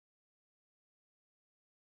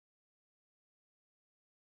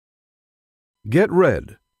Get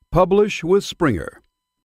read. Publish with Springer.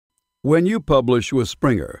 When you publish with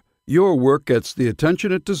Springer, your work gets the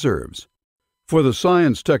attention it deserves. For the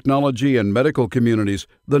science, technology, and medical communities,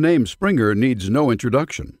 the name Springer needs no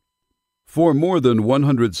introduction. For more than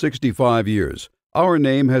 165 years, our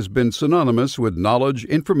name has been synonymous with knowledge,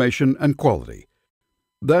 information, and quality.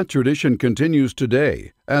 That tradition continues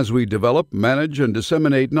today as we develop, manage, and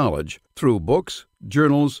disseminate knowledge through books,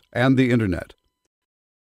 journals, and the Internet.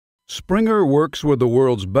 Springer works with the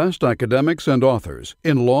world's best academics and authors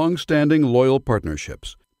in long-standing loyal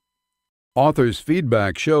partnerships. Authors'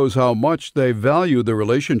 feedback shows how much they value the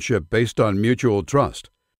relationship based on mutual trust.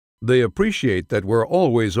 They appreciate that we're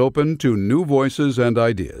always open to new voices and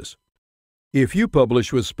ideas. If you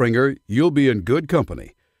publish with Springer, you'll be in good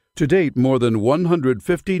company. To date, more than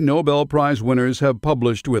 150 Nobel Prize winners have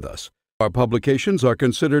published with us. Our publications are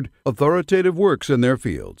considered authoritative works in their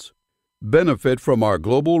fields. Benefit from our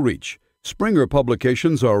global reach. Springer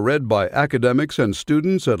publications are read by academics and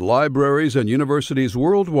students at libraries and universities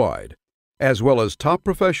worldwide, as well as top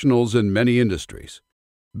professionals in many industries.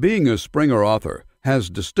 Being a Springer author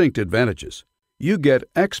has distinct advantages. You get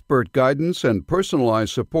expert guidance and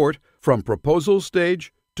personalized support from proposal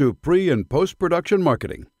stage to pre- and post-production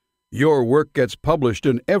marketing. Your work gets published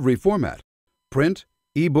in every format: print,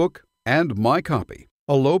 ebook, and my copy,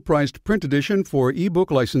 a low-priced print edition for ebook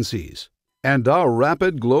licensees. And our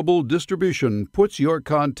rapid global distribution puts your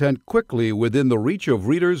content quickly within the reach of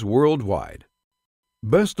readers worldwide.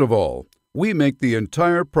 Best of all, we make the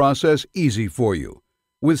entire process easy for you,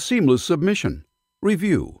 with seamless submission,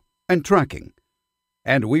 review, and tracking.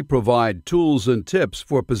 And we provide tools and tips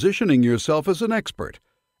for positioning yourself as an expert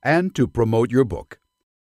and to promote your book.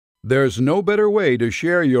 There's no better way to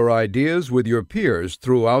share your ideas with your peers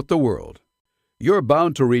throughout the world. You're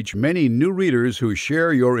bound to reach many new readers who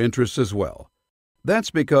share your interests as well. That's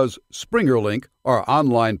because SpringerLink, our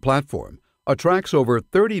online platform, attracts over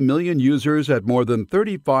 30 million users at more than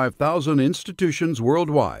 35,000 institutions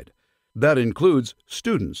worldwide. That includes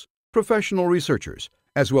students, professional researchers,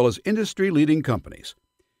 as well as industry-leading companies.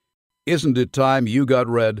 Isn't it time you got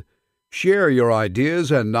read? Share your ideas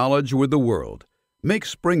and knowledge with the world. Make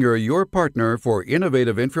Springer your partner for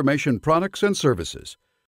innovative information products and services.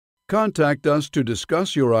 Contact us to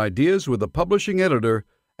discuss your ideas with the publishing editor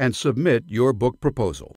and submit your book proposal.